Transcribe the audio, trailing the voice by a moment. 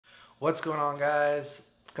What's going on, guys?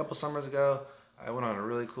 A couple summers ago, I went on a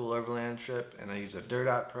really cool overland trip and I used a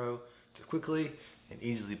Dyrt Pro to quickly and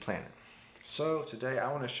easily plan it. So today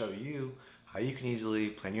I want to show you how you can easily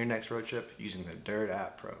plan your next road trip using the Dyrt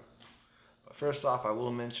Pro. But first off, I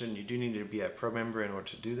will mention you do need to be a pro member in order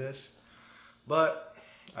to do this. But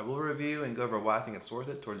I will review and go over why I think it's worth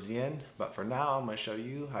it towards the end. But for now, I'm going to show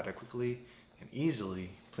you how to quickly and easily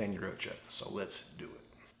plan your road trip. So let's do it.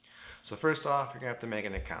 So first off, you're going to have to make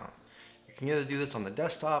an account. You can either do this on the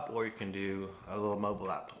desktop or you can do a little mobile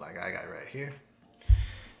app like I got right here.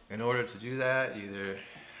 In order to do that,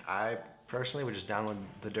 I personally would just download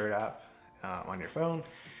the Dyrt app on your phone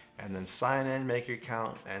and then sign in, make your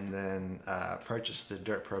account, and then purchase the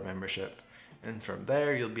Dyrt Pro membership. And from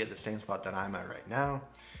there, you'll be at the same spot that I'm at right now,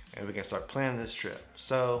 and we can start planning this trip.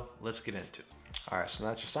 So let's get into it. All right, so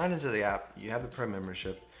now that you're signed into the app, you have the Pro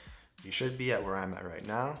membership. You should be at where I'm at right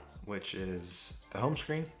now, which is the home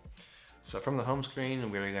screen. So from the home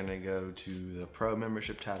screen, we're going to go to the Pro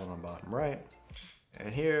membership tab on the bottom right.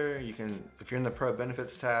 And here you can, if you're in the Pro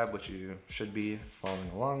benefits tab, which you should be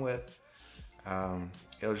following along with,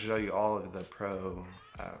 it'll show you all of the Pro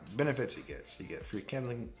benefits you get. So you get free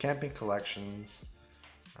camping collections.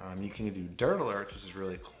 You can do Dyrt alerts, which is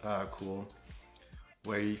really cool,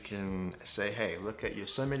 where you can say, hey, look at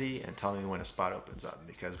Yosemite and tell me when a spot opens up,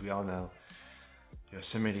 because we all know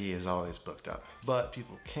Yosemite is always booked up, but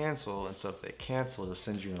people cancel, and so if they cancel, it'll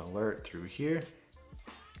send you an alert through here.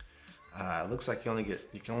 It looks like you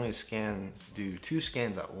can only do 2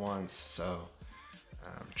 scans at once, so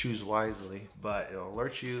choose wisely, but it'll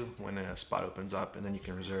alert you when a spot opens up, and then you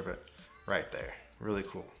can reserve it right there. Really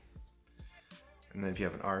cool. And then if you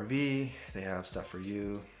have an RV, they have stuff for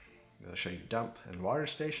you. They'll show you dump and water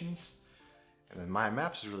stations. And then My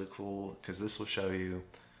Maps is really cool because this will show you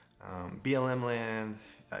BLM land,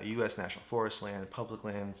 U.S. National Forest land, public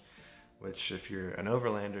land, which if you're an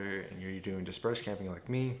overlander and you're doing dispersed camping like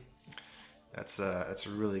me, that's a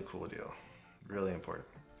really cool deal, really important.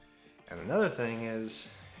 And another thing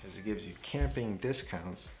is it gives you camping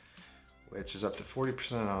discounts, which is up to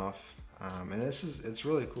 40% off, and it's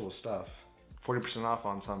really cool stuff. 40% off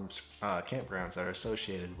on some campgrounds that are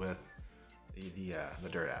associated with the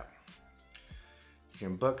Dyrt app. You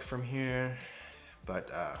can book from here,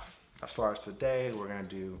 but as far as today, we're gonna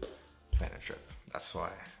do plan a trip. That's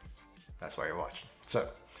why you're watching. So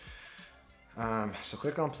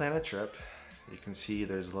click on plan a trip. You can see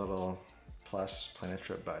there's a little plus plan a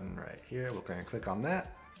trip button right here. We're gonna click on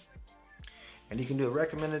that, and you can do a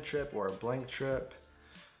recommended trip or a blank trip.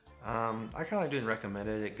 I kind of like doing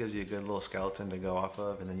recommended. It gives you a good little skeleton to go off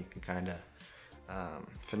of, and then you can kind of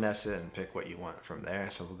finesse it and pick what you want from there.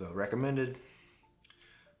 So we'll go recommended.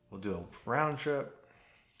 We'll do a round trip.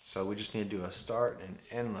 So we just need to do a start and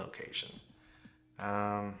end location.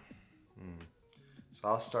 So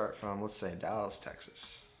I'll start from, let's say, Dallas,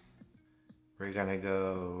 Texas. We're gonna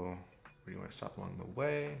go, where do you want to stop along the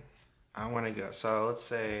way? I want to go, so let's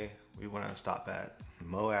say we want to stop at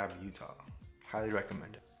Moab, Utah. Highly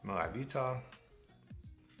recommend it. Moab, Utah.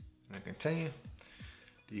 And continue.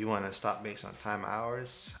 Do you want to stop based on time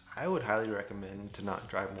hours? I would highly recommend to not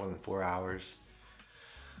drive more than 4 hours.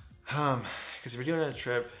 Because if you're doing a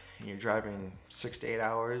trip and you're driving 6 to 8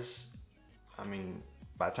 hours, I mean,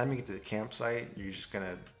 by the time you get to the campsite, you're just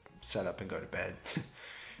gonna set up and go to bed.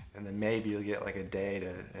 And then maybe you'll get like a day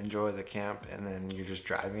to enjoy the camp, and then you're just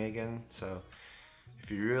driving again. So if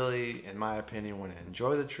you really, in my opinion, want to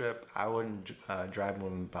enjoy the trip, I wouldn't drive more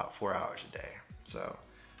than about 4 hours a day. So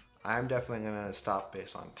I'm definitely gonna stop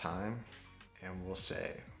based on time, and we'll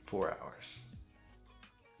say 4 hours.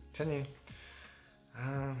 Continue.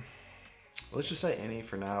 Let's just say any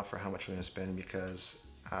for now for how much we're gonna spend, because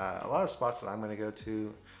a lot of spots that I'm gonna go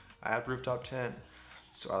to, I have rooftop tent,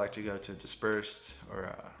 so I like to go to dispersed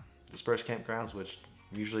campgrounds, which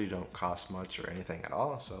usually don't cost much or anything at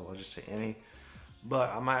all. So we'll just say any,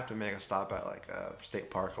 but I might have to make a stop at like a state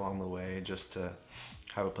park along the way just to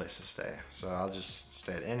have a place to stay. So I'll just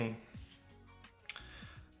stay at any.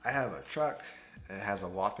 I have a truck. It has a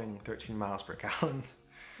whopping 13 miles per gallon.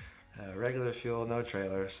 Regular fuel, no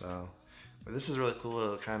trailer. So, but this is really cool.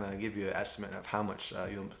 It'll kind of give you an estimate of how much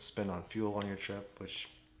you'll spend on fuel on your trip, which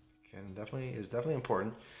is definitely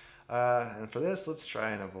important. And for this, let's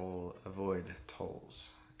try and avoid tolls.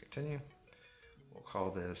 Continue. We'll call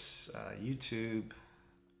this YouTube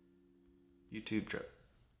trip.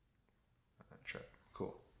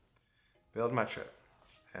 Cool. Build my trip,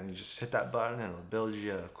 and you just hit that button, and it'll build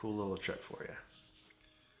you a cool little trip for you.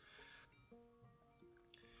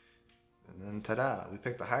 And then ta-da! We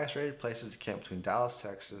picked the highest rated places to camp between Dallas,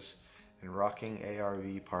 Texas, and Rocking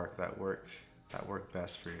ARV Park that work that work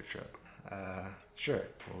best for your trip. Sure,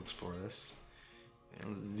 we'll explore this. And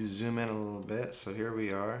let's zoom in a little bit. So here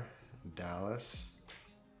we are, Dallas.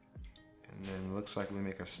 And then looks like we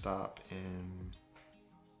make a stop in,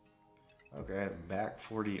 okay, Back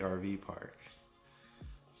 40 RV Park.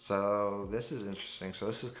 So this is interesting. So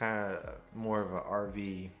this is kind of more of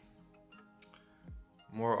a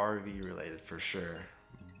more RV related for sure.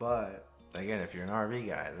 But again, if you're an RV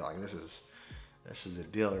guy, like this is the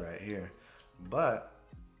deal right here. But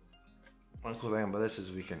one cool thing about this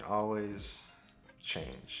is we can always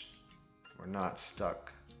change. We're not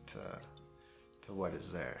stuck to what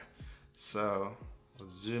is there. So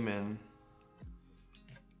let's zoom in.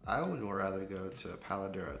 I would rather go to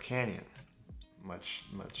Paladero Canyon.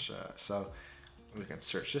 So we can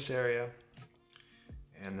search this area,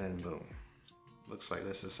 and then boom. Looks like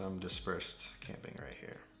this is some dispersed camping right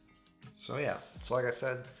here. So yeah, so like I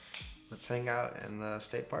said, let's hang out in the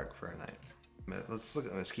state park for a night. Let's look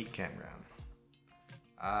at the Mesquite Campground.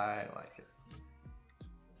 I like it.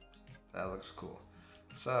 That looks cool.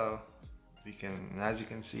 So we can, as you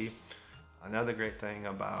can see, another great thing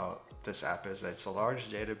about this app is that it's a large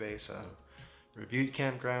database of reviewed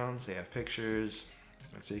campgrounds. They have pictures,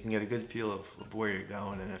 and so you can get a good feel of where you're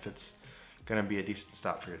going and if it's going to be a decent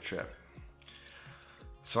stop for your trip.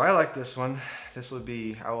 So I like this one. This would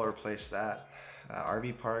be, I will replace that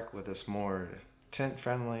RV park with this more tent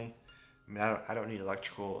friendly. I mean, I don't need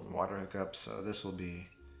electrical and water hookups, so this will be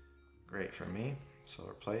great for me. So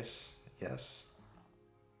replace, yes.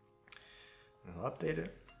 And I'll update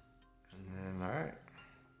it. And then, all right.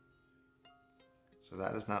 So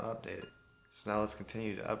that is now updated. So now let's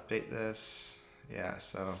continue to update this. Yeah,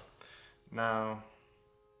 so now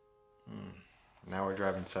we're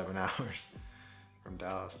driving 7 hours from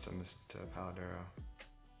Dallas to Paladero.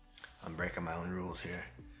 I'm breaking my own rules here.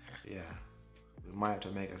 Yeah, we might have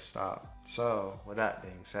to make a stop. So with that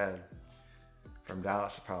being said, from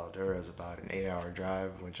Dallas to Paladero is about an 8-hour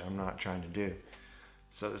drive, which I'm not trying to do.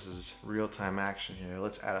 So this is real-time action here.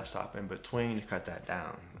 Let's add a stop in between to cut that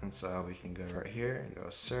down. And so we can go right here and go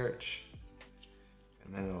search,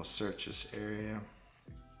 and then it'll search this area.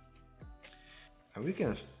 And we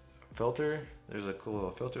can filter. There's a cool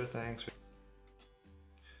little filter thing.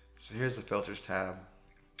 So here's the filters tab.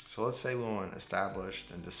 So let's say we want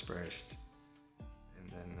established and dispersed,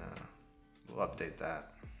 and then we'll update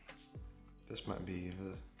that. This might be,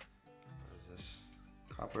 what is this?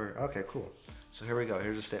 Copper. Okay, cool. So here we go.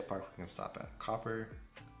 Here's a state park we can stop at. Copper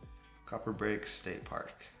Breaks State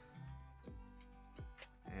Park.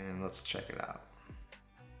 And let's check it out.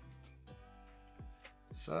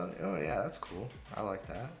 So, oh yeah, that's cool. I like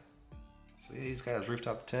that. So yeah, he's got his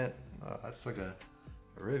rooftop tent. Oh, that's like a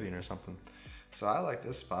Rivian or something. So I like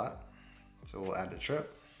this spot. So we'll add a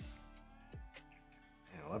trip.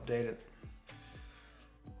 And we'll update it.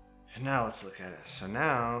 And now let's look at it. So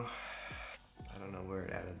now, I don't know where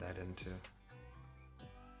it added that into.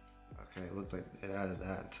 Okay, it looked like it added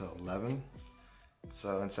that to 11.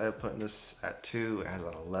 So instead of putting this at 2, it has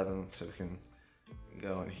an 11. So we can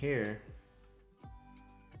go in here.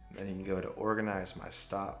 And then you can go to organize my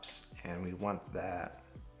stops. And we want that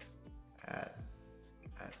at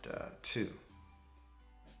 2.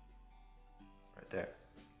 Right there.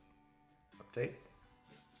 Update.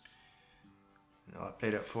 And I'll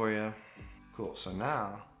update it for you. Cool. So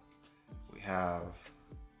now we have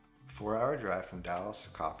a 4-hour drive from Dallas to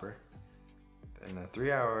Copper, and a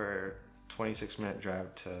 3-hour, 26-minute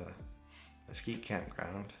drive to Mesquite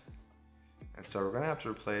Campground. And so we're gonna have to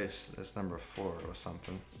replace this number 4 with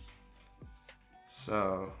something.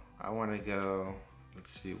 So I want to go.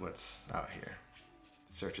 Let's see what's out here.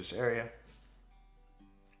 Search this area,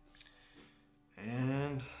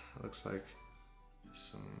 and it looks like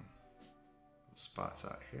some spots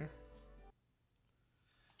out here.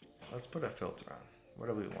 Let's put a filter on. What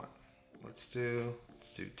do we want? Let's do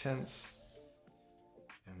tents,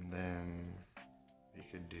 and then we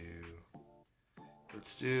could do,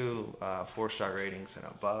 let's do 4-star ratings and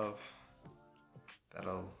above.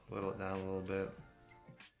 That'll whittle it down a little bit.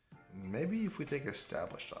 Maybe if we take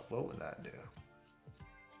established off, what would that do?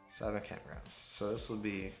 7 campgrounds. So this will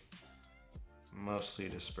be mostly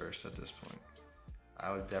dispersed at this point.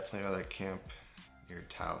 I would definitely rather camp near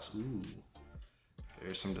Taos. Ooh,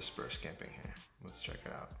 there's some dispersed camping here. Let's check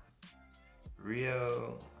it out.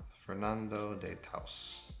 Rio Fernando de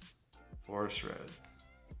Taos, Forest Road.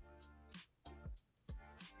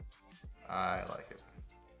 I like it.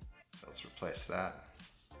 So let's replace that.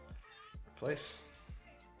 Replace.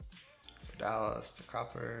 So Dallas to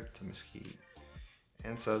Copper to Mesquite.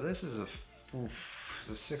 And so this is it's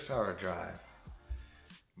a 6-hour drive.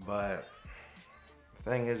 But the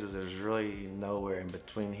thing is there's really nowhere in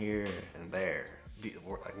between here and there,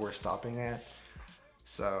 like we're stopping at.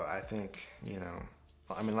 So I think, you know,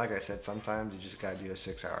 I mean, like I said, sometimes you just gotta do a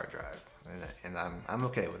 6-hour drive, and I'm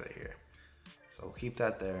okay with it here. So we'll keep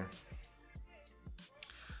that there.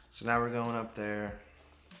 So now we're going up there.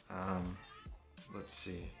 Let's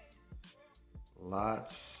see.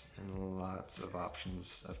 Lots and lots of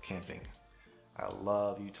options of camping. I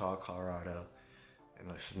love Utah, Colorado, and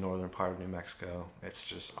this is northern part of New Mexico. It's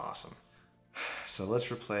just awesome. So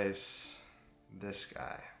let's replace this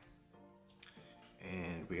guy.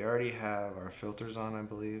 And we already have our filters on, I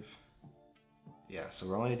believe. Yeah, so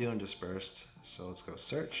we're only doing dispersed. So let's go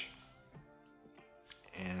search.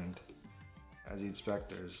 And as you'd expect,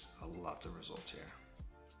 there's lots of results here.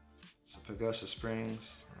 So Pagosa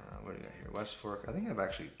Springs, what do we got here? West Fork. I think I've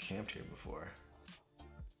actually camped here before.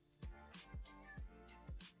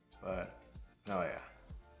 But, oh yeah,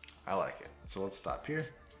 I like it. So let's stop here,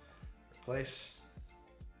 replace.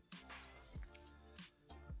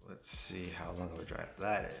 Let's see how long of a drive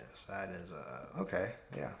that is. That is, okay,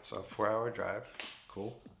 yeah, so a 4-hour drive,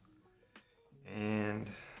 cool. And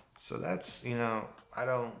so that's, you know, I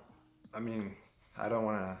don't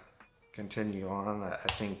want to continue on. I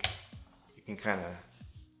think you can kind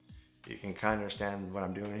of understand what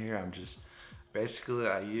I'm doing here. I'm just, basically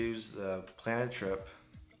I use the Planet Trip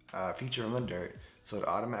feature from the Dyrt, so it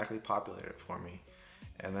automatically populated it for me.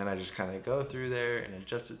 And then I just kind of go through there and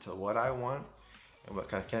adjust it to what I want and what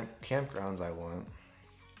kind of campgrounds I want.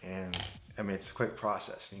 And I mean, it's a quick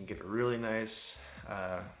process. You can get a really nice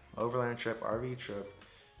overland trip, RV trip.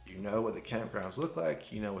 You know what the campgrounds look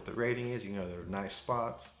like, you know what the rating is, you know they're nice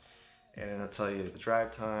spots, and it'll tell you the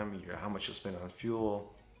drive time, how much you'll spend on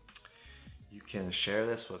fuel. You can share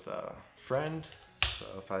this with a friend. So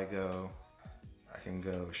if I can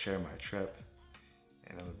go share my trip,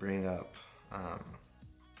 and it'll bring up,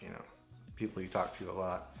 you know, people you talk to a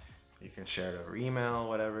lot. You can share it over email,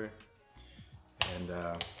 whatever.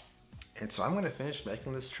 And so I'm gonna finish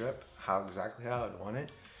making this trip exactly how I'd want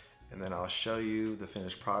it, and then I'll show you the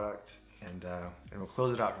finished product, and we'll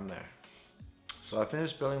close it out from there. So I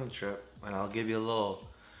finished building the trip, and I'll give you a little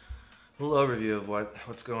overview of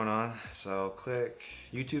what's going on. So I'll click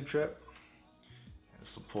YouTube trip.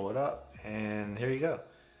 This will pull it up, and here you go.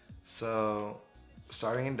 So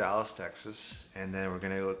starting in Dallas, Texas, and then we're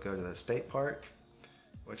gonna go to the state park,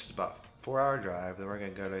 which is about a 4-hour drive. Then we're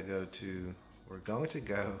going to go to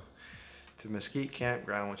Mesquite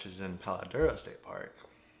Campground, which is in Palo Duro State Park,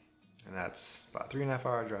 and that's about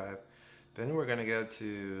 3.5-hour drive. Then we're going to go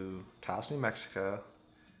to Taos, New Mexico,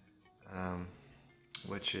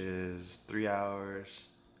 which is 3 hours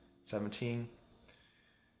 17.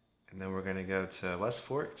 And then we're going to go to West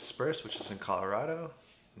Fork Dispersed, which is in Colorado,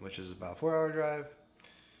 which is about a 4-hour drive.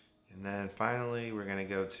 And then finally we're going to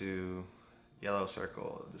go to Yellow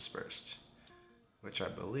Circle Dispersed, which I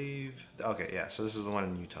believe, okay, yeah, so this is the one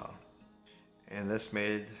in Utah. And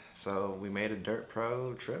we made a Dyrt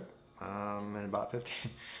Pro trip in about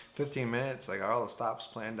 15 minutes. I got all the stops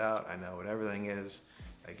planned out. I know what everything is.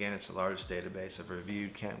 Again, it's the largest database of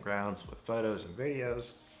reviewed campgrounds with photos and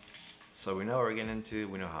videos. So we know what we're getting into,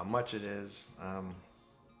 we know how much it is. And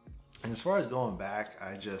as far as going back,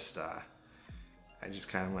 I just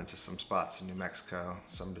kind of went to some spots in New Mexico,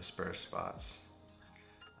 some dispersed spots,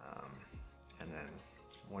 and then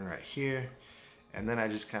one right here. And then I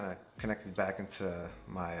just kind of connected back into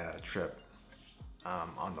my trip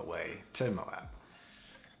on the way to Moab.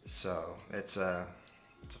 So it's a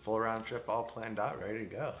full round trip, all planned out, ready to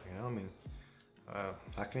go. You know, I mean,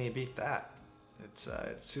 how can you beat that? It's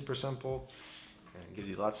super simple and gives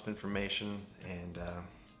you lots of information, and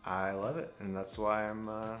I love it, and that's why I'm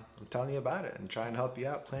telling you about it and trying to help you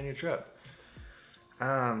out plan your trip.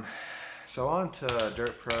 So on to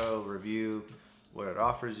Dyrt Pro review, what it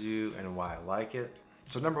offers you and why I like it.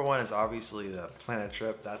 So number one is obviously the Planet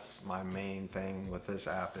Trip. That's my main thing with this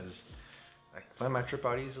app, is I can plan my trip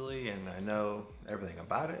out easily, and I know everything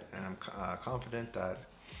about it, and I'm confident that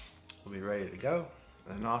we'll be ready to go.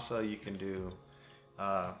 And also you can do,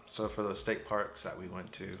 so for those state parks that we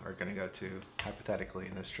went to, or going to go to hypothetically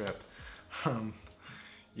in this trip,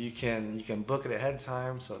 you can book it ahead of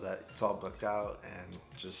time so that it's all booked out and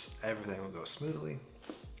just everything will go smoothly.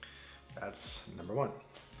 That's number one.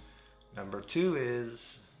 Number two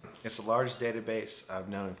is it's the largest database of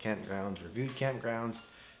known campgrounds, reviewed campgrounds,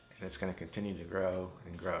 and it's going to continue to grow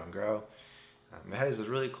and grow and grow. It has a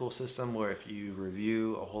really cool system where if you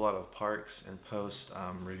review a whole lot of parks and post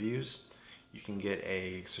reviews, you can get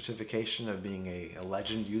a certification of being a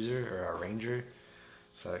legend user or a ranger.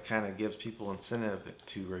 So it kind of gives people incentive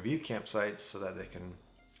to review campsites so that they can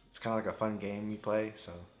it's kind of like a fun game you play.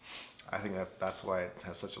 So I think that's why it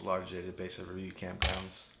has such a large database of review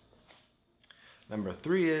campgrounds. Number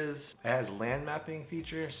 3 is it has land mapping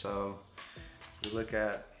feature. So if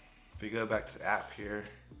we go back to the app here,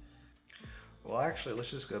 well, actually,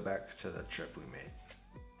 let's just go back to the trip we made.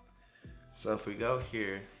 So if we go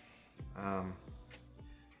here,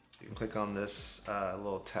 you can click on this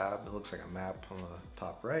little tab. It looks like a map on the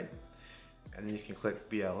top right, and then you can click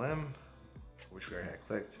BLM, which we already had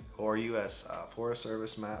clicked, or US Forest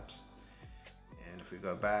Service maps. And if we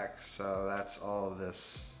go back, so that's all of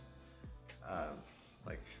this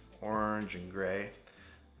like orange and gray.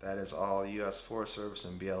 That is all US Forest Service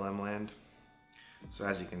and BLM land. So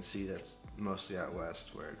as you can see, that's mostly out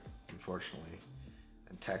west, where unfortunately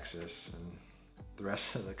in Texas and the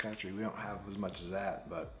rest of the country we don't have as much as that.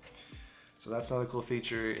 But so that's another cool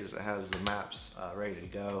feature, is it has the maps ready to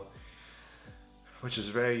go, which is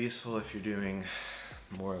very useful if you're doing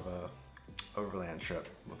more of a overland trip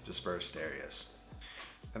with dispersed areas.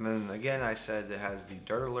 And then again, I said it has the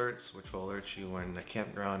Dyrt alerts, which will alert you when a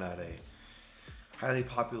campground at a highly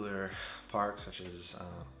popular park, such as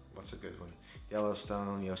what's a good one,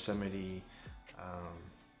 Yellowstone, Yosemite.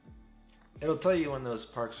 It'll tell you when those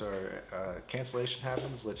parks are cancellation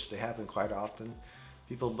happens, which they happen quite often.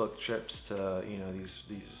 People book trips to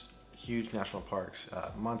these huge national parks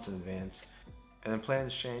months in advance, and then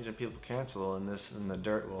plans change and people cancel, and the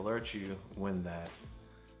Dyrt will alert you when that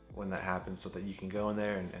happens, so that you can go in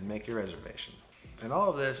there and make your reservation. And all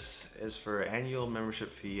of this is for an annual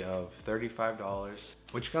membership fee of $35,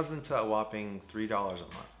 which comes into a whopping $3 a month.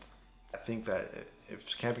 I think that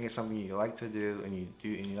if camping is something you like to do, and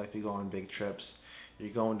you like to go on big trips, you're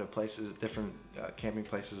going to places, different camping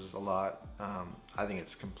places a lot, I think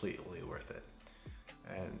it's completely worth it.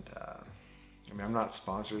 And I mean, I'm not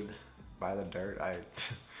sponsored by the Dyrt.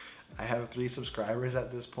 I have 3 subscribers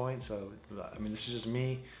at this point, so I mean, this is just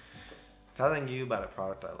me telling you about a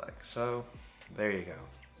product I like. So there you go.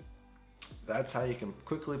 That's how you can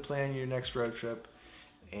quickly plan your next road trip,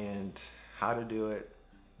 and how to do it,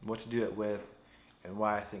 what to do it with, and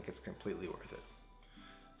why I think it's completely worth it.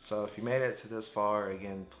 So if you made it to this far,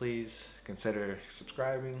 again, please consider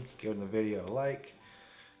subscribing, giving the video a like,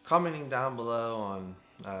 commenting down below on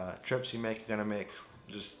trips you're gonna make.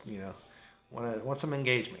 Just want some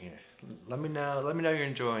engagement here. Let me know you're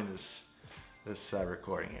enjoying this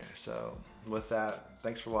recording here. So with that,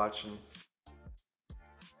 thanks for watching.